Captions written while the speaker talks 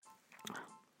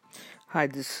Hi,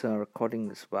 this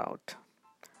recording is about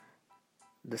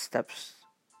the steps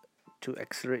to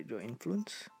accelerate your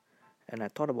influence. And I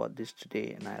thought about this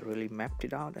today and I really mapped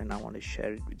it out and I want to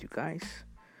share it with you guys.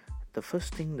 The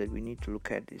first thing that we need to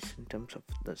look at is in terms of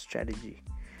the strategy.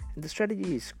 And the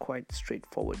strategy is quite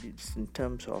straightforward. It's in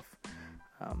terms of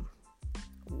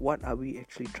what are we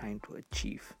actually trying to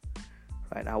achieve.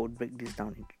 Right? I would break this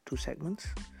down into two segments.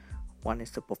 One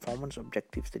is the performance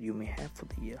objectives that you may have for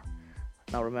the year.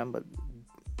 Now remember,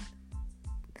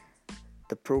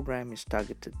 the program is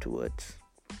targeted towards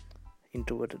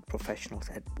introverted professionals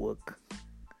at work,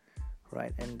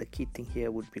 right? And the key thing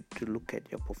here would be to look at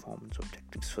your performance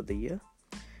objectives for the year.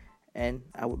 And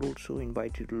I would also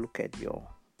invite you to look at your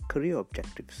career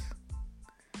objectives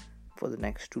for the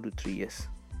next 2 to 3 years.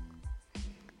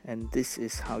 And this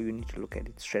is how you need to look at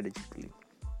it strategically.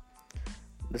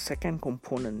 The second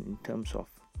component in terms of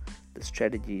the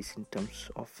strategy is in terms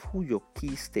of who your key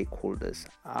stakeholders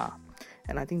are.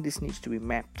 And I think this needs to be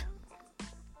mapped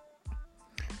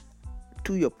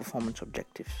to your performance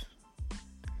objectives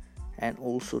and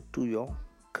also to your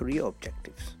career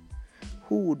objectives.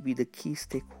 Who would be the key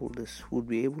stakeholders who would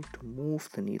be able to move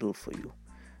the needle for you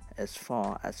as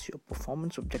far as your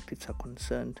performance objectives are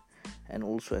concerned and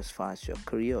also as far as your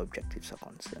career objectives are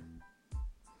concerned.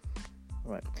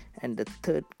 Right. And the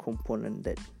third component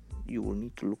that you will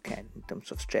need to look at in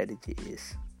terms of strategy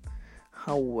is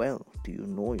how well do you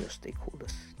know your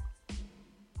stakeholders?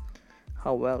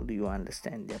 How well do you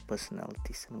understand their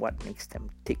personalities and what makes them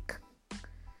tick?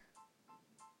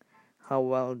 How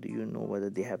well do you know whether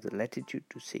they have the latitude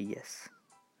to say yes?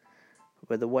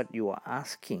 Whether what you are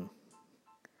asking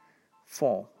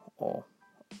for or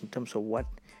in terms of what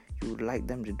you would like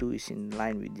them to do is in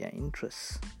line with their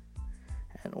interests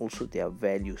and also their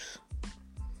values.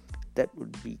 That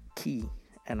would be key,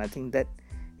 and I think that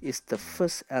is the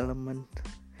first element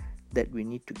that we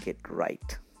need to get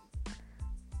right.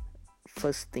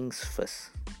 First things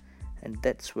first, and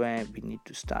that's where we need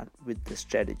to start with the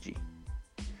strategy.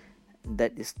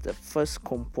 That is the first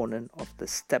component of the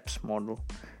steps model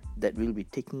that we'll be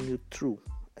taking you through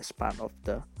as part of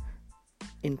the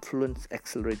Influence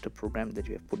Accelerator program that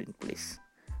we have put in place.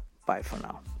 Bye for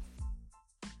now.